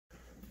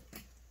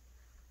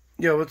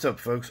Yo, what's up,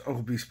 folks?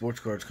 Uncle B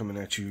Sports Cards coming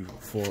at you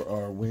for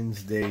our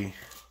Wednesday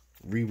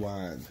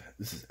rewind.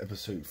 This is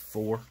episode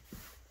 4.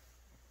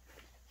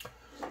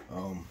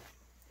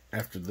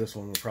 After this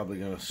one, we're probably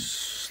going to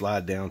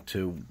slide down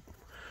to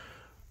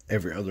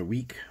every other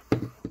week.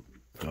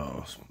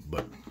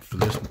 But for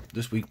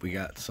this week, we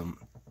got some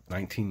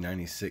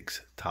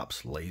 1996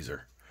 Topps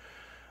Laser.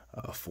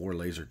 4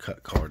 laser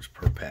cut cards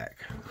per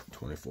pack,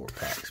 24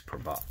 packs per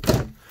box.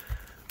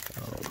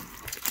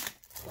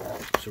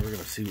 So we're going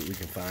to see what we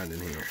can find in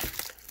here.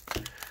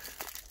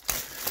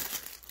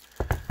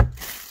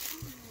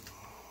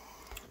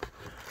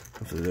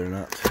 Hopefully they're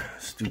not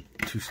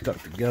too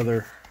stuck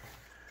together.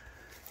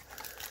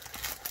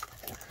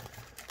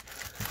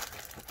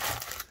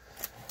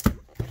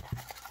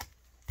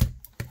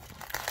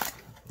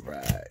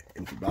 Right,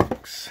 empty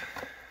box.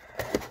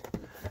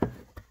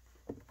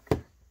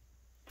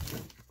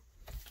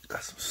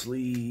 Got some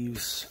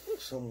sleeves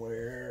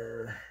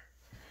somewhere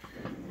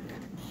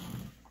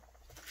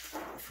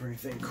for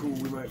anything cool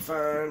we might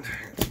find.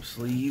 Some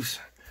sleeves.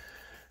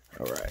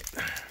 Alright,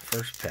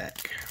 first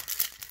pack.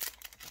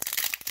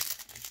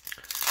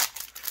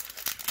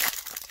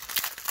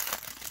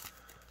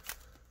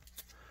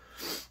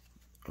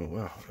 Oh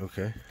wow,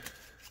 okay.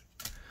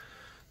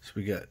 So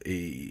we got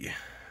a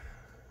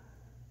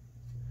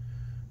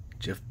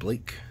Jeff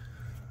Blake.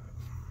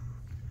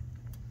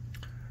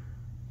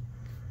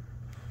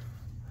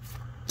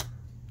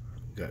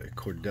 Got a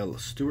Cordella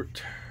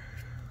Stewart.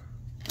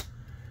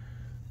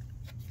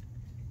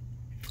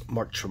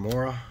 Mark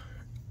Tremora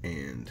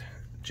and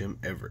Jim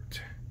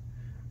Everett.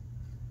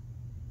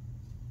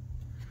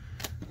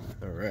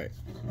 Alright.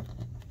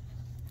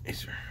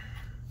 These are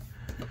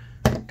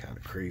kind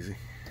of crazy.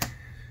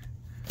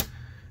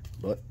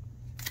 But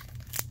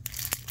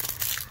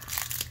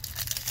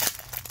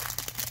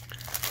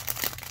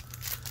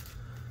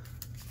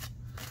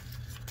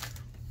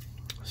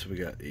so we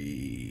got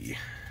a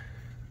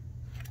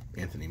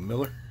Anthony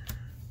Miller,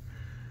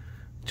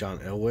 John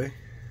Elway,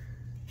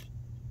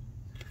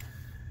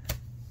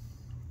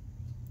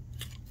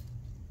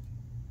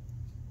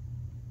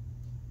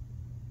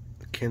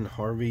 Ken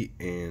Harvey,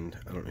 and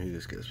I don't know who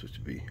this guy's supposed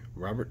to be,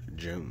 Robert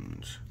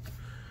Jones.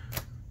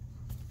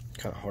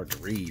 Kind of hard to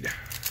read.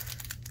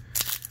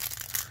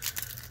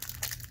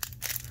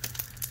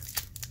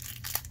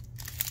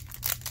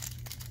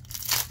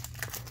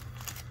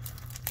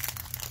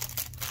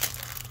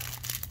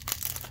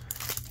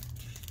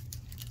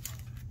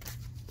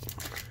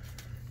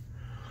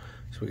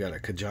 So we got a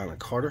Kajana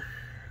Carter.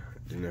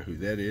 Didn't know who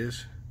that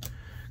is.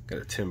 Got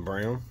a Tim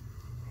Brown.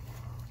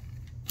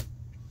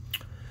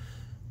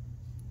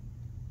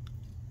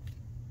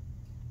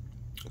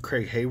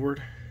 Craig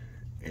Hayward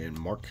and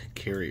Mark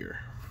Carrier.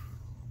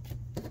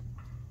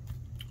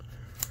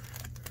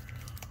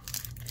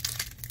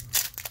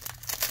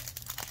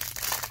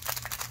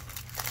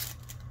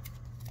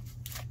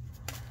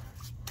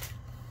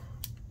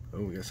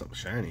 Oh, we got something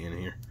shiny in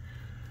here.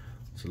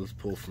 So let's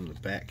pull from the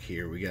back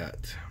here. We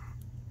got,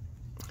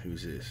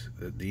 who's this?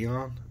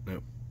 Dion?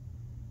 Nope.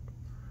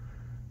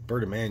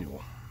 Bert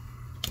Emanuel.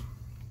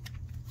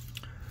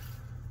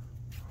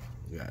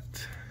 We got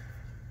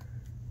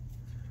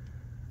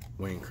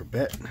Wayne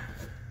Corbett.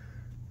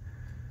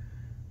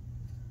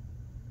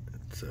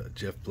 It's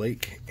Jeff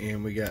Blake,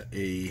 and we got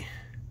a,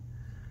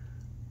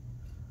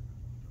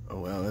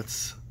 oh wow,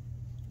 that's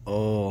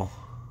all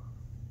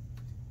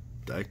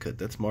die cut.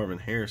 That's Marvin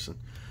Harrison.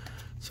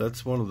 So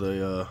that's one of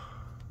the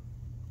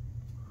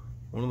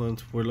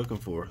ones we're looking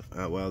for.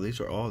 Wow,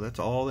 these are all, that's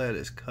all that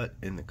is cut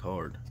in the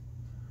card.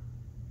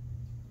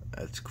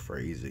 That's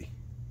crazy.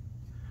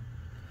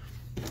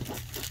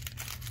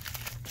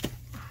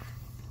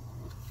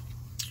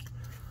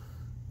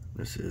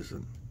 This is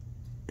an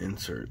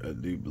insert, I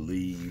do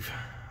believe.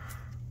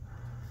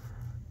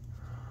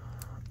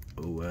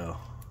 Oh wow.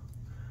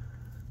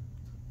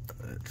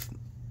 That's,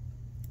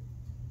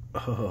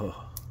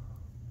 oh.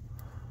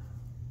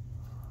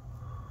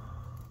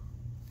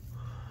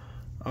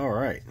 All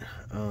right.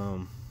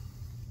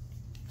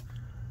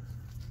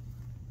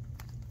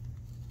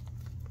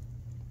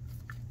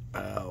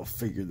 I'll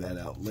figure that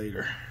out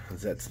later,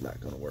 because that's not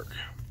going to work.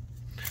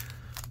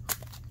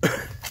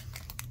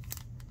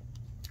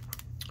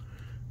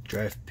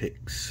 Draft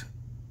picks,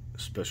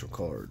 special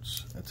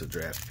cards. That's a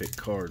draft pick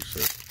card, so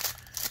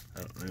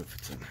I don't know if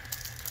it's in.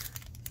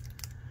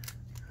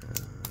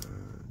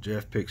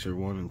 Draft picks are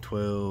 1 and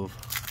 12.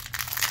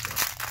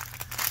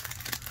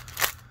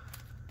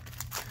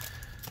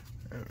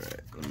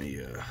 Alright, let me,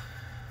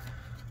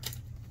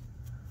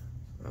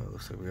 oh,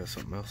 looks like we got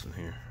something else in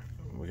here.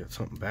 We got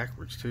something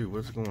backwards, too.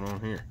 What's going on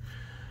here?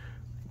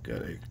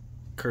 Got a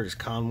Curtis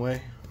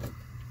Conway.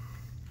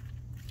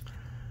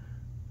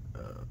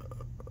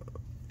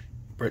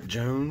 Brett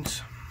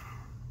Jones.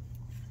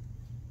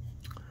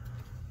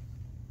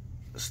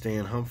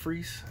 Stan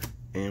Humphries.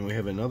 And we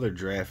have another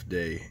draft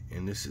day,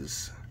 and this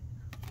is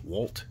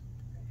Walt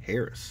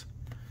Harris.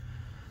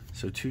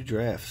 So two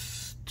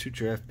draft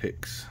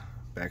picks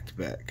back to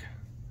back.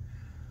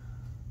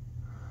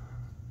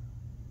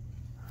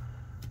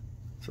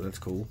 So that's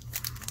cool.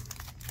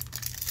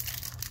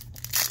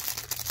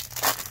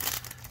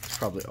 It's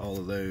probably all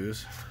of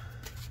those.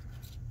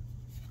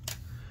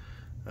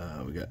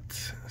 We got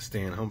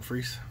Stan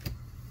Humphries,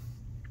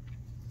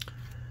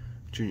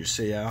 Junior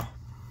Seau,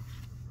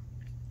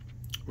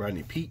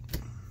 Rodney Peete,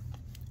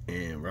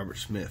 and Robert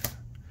Smith.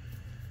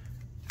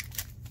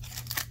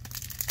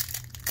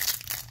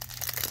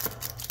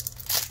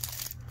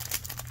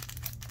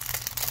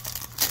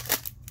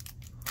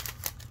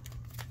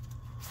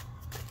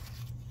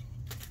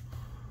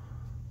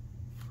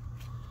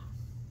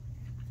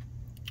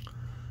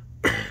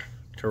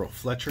 Terrell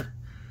Fletcher,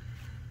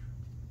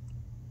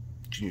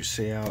 Junior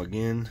Seau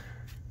again,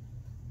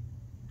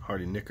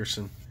 Hardy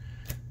Nickerson,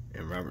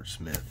 and Robert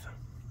Smith.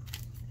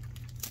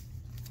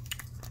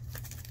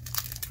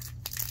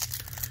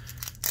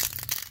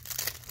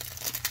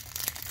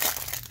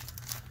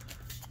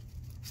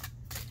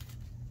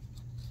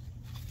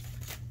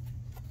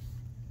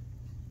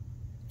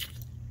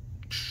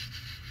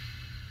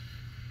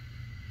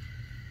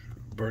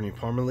 Bernie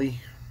Parmalee,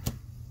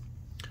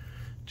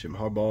 Jim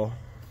Harbaugh,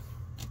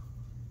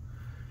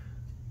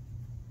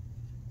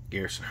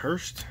 Garrison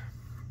Hurst,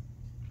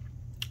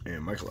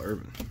 and Michael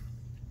Irvin.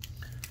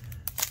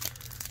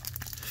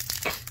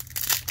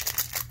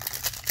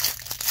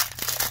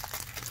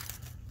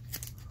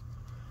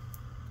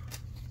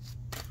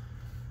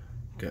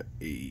 Got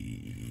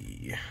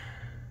a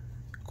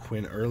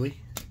Quinn Early,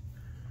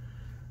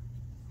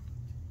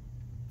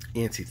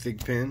 Yancey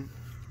Thigpen,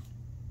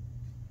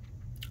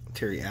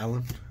 Terry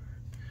Allen,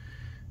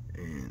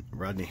 and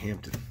Rodney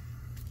Hampton.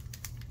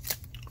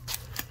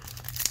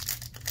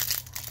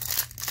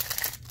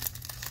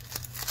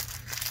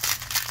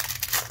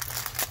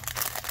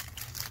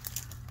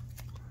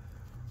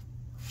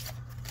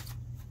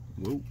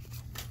 Whoa.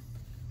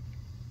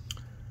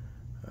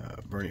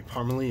 Bernie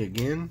Parmalee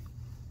again,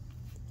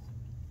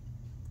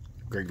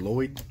 Greg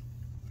Lloyd,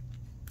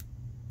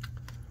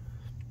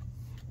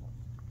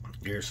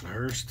 Garrison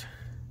Hurst,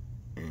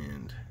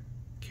 and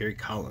Kerry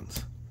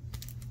Collins.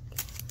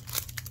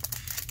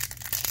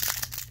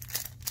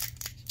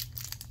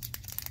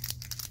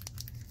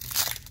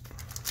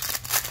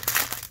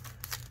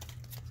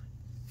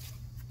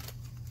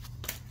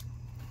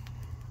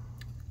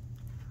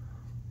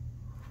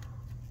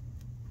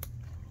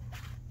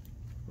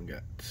 We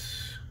got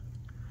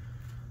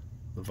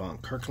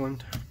Levon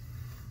Kirkland,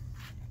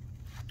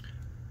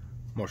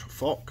 Marshall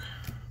Faulk,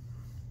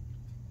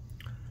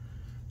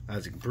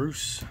 Isaac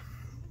Bruce,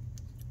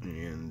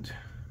 and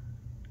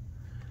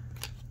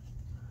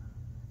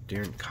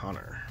Darren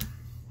Connor.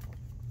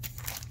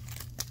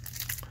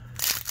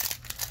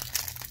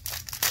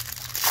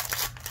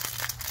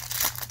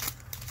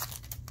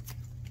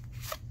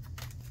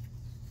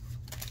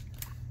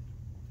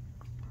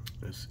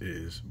 This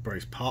is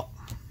Bryce Pop,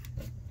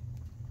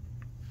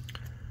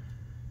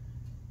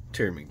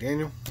 Terry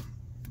McDaniel,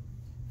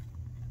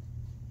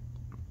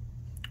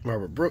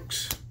 Robert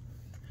Brooks,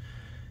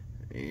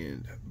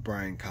 and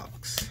Brian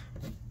Cox.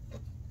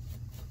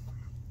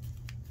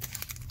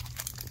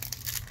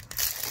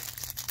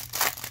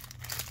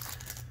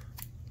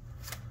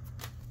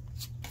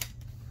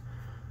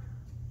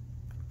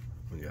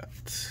 We got,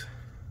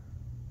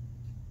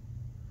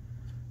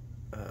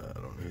 I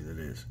don't know who that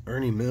is,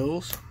 Ernie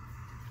Mills,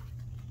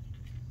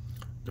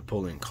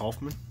 Napoleon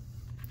Kaufman,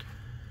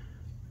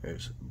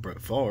 there's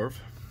Brett Favre,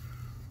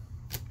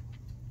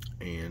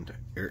 and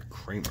Eric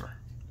Kramer.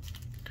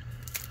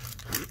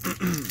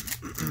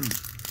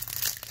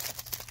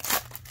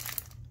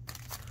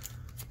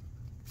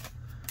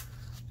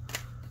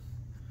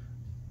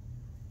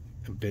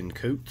 Ben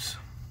Coates,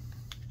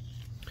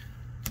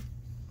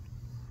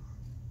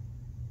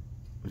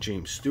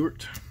 James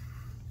Stewart,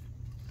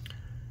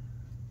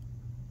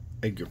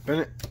 Edgar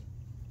Bennett,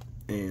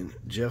 and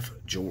Jeff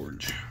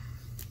George.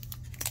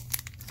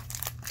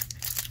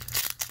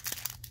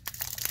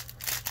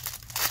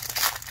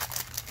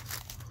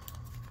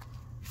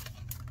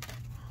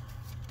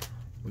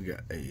 We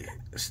got a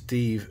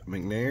Steve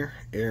McNair,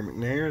 Aaron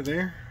McNair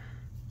there,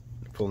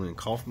 Napoleon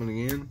Kaufman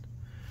again,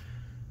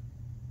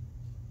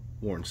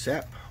 Warren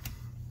Sapp,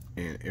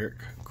 and Eric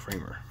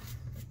Kramer.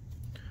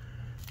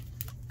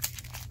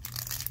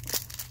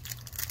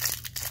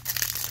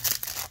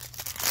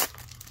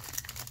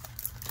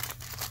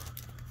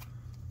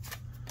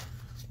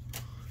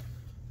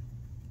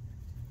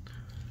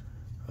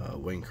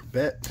 Wayne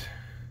Corbett,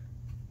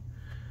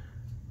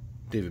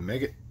 David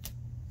Meggett,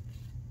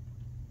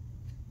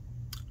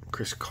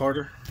 Chris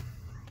Carter,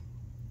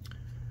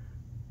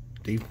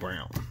 Dave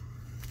Brown.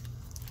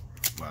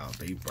 Wow,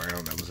 Dave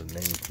Brown, that was a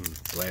name from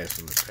Blast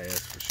from the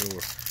Past for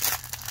sure.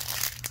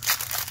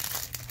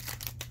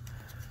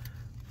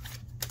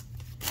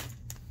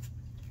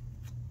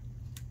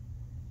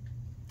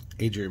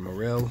 Adrian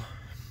Morrell,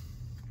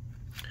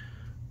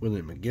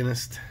 William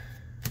McGinnis,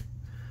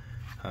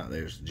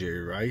 there's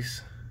Jerry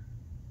Rice,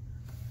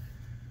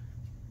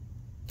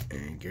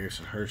 and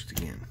Garrison Hurst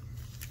again.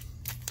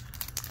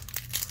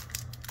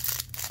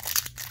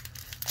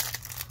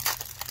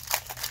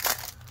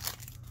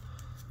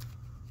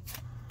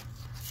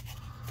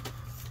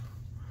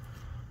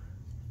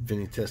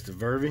 Vinny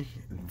Testaverde.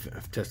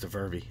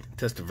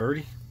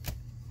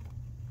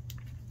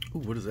 Ooh,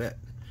 what is that?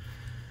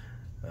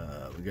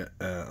 We got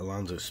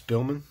Alonzo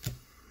Spillman,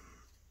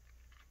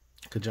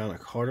 Kajana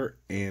Carter,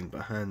 and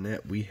behind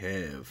that we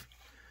have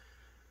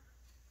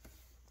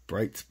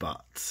Bright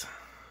Spots,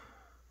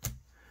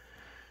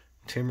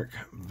 Tamrick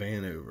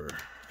Vanover.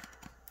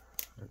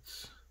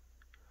 That's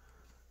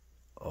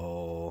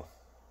all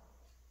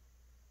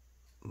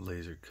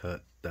laser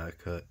cut, die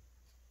cut.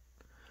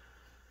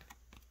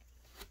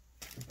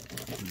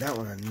 That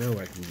one I know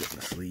I can get in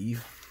the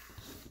sleeve.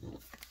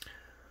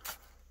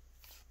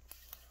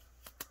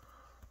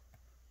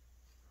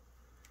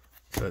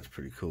 So that's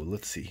pretty cool.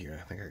 Let's see here.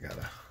 I think I got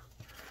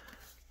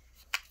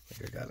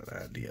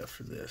an idea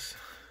for this.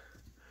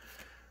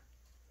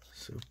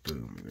 So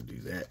boom, we're gonna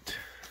do that.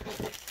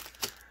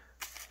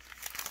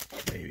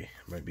 Maybe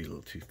might be a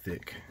little too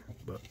thick,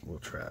 but we'll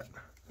try it.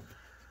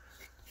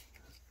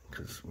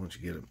 Because once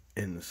you get them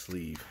in the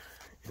sleeve,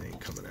 it ain't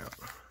coming out.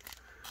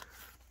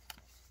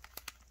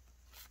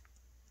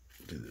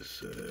 Do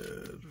this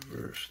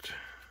first.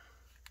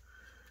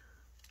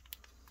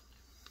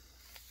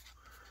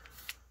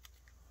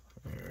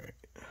 Alright,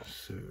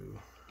 so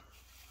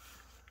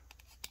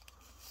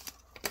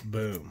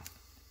boom.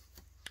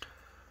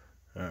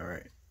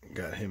 Alright,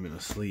 got him in a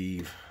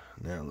sleeve.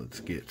 Now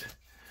let's get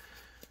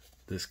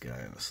this guy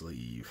in a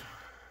sleeve.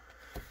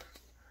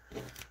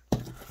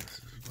 This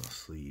is my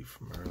sleeve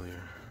from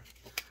earlier.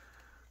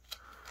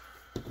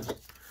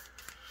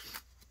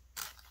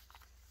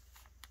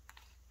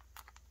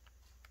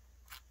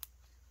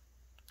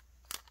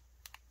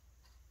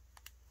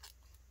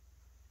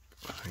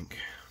 I think.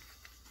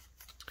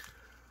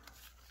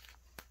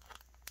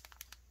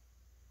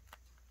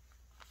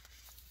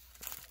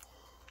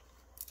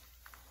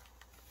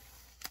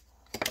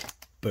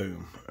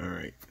 Boom.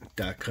 Alright,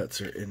 die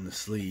cuts are in the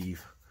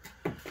sleeve.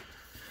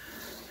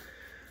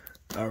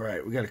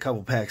 Alright, we got a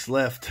couple packs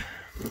left.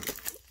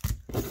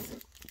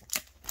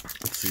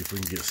 Let's see if we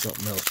can get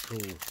something else cool.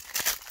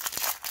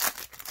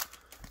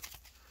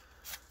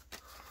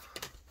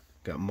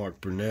 Got Mark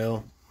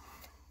Brunell,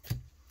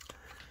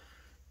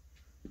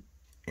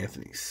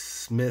 Anthony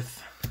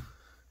Smith,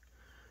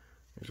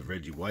 there's a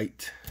Reggie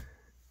White,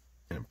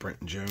 and a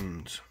Brent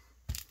Jones.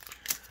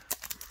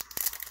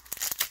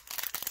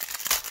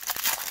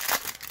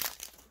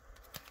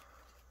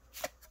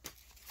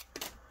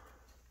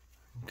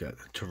 Got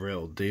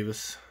Terrell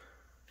Davis,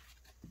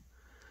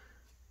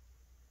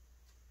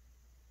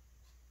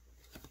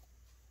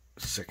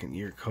 second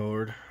year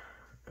card,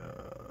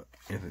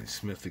 Anthony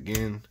Smith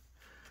again,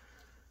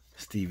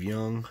 Steve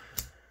Young,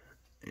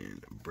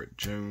 and Brett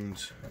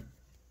Jones.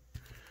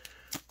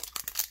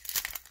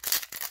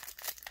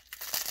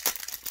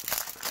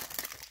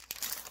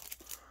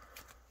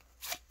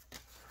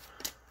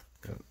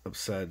 Got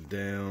upside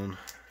down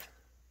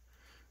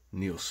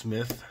Neil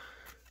Smith,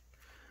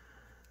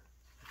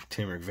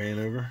 Tamrick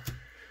Vanover,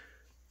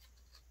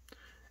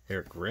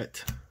 Eric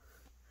Rett,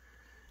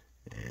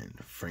 and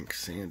Frank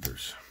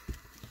Sanders.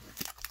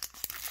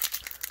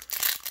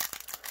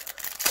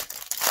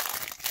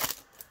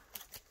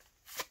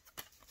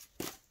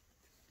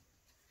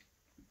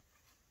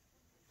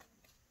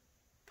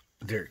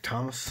 Derek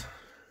Thomas,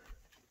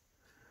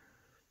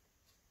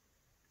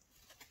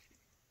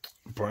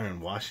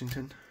 Brian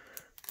Washington,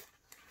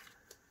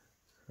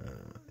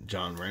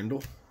 John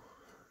Randall,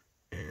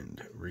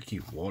 and Ricky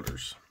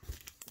Waters.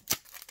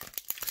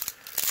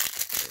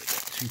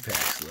 Two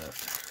packs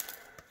left.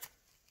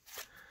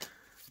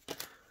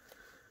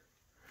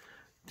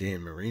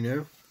 Dan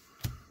Marino,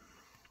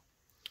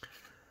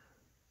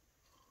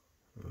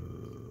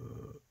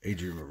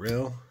 Adrian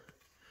Morrell,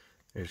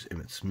 there's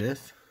Emmitt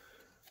Smith,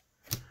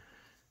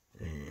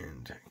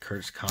 and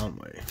Curtis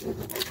Conway.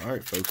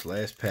 Alright folks,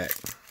 last pack.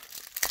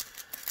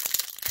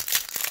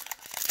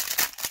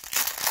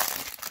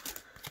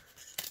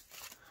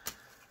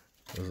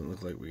 Doesn't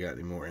look like we got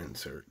any more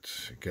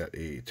inserts. Got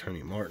a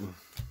Tony Martin,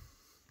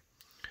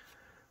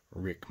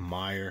 Rick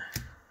Meyer,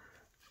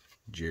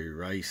 Jerry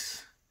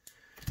Rice,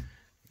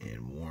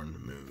 and Warren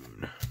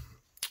Moon.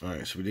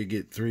 Alright, so we did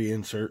get 3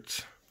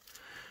 inserts.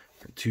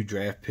 2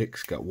 draft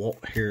picks. Got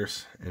Walt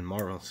Harris and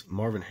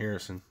Marvin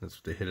Harrison.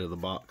 That's the hit of the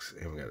box.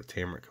 And we got a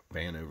Tamrick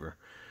Vanover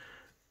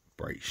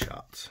Bright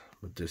Shots.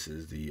 But this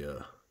is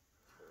the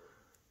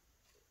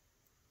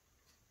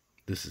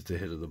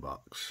hit of the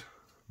box.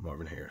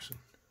 Marvin Harrison,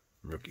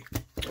 rookie.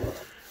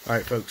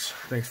 Alright folks,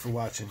 thanks for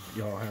watching.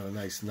 Y'all have a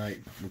nice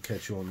night. We'll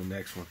catch you on the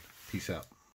next one. Peace out.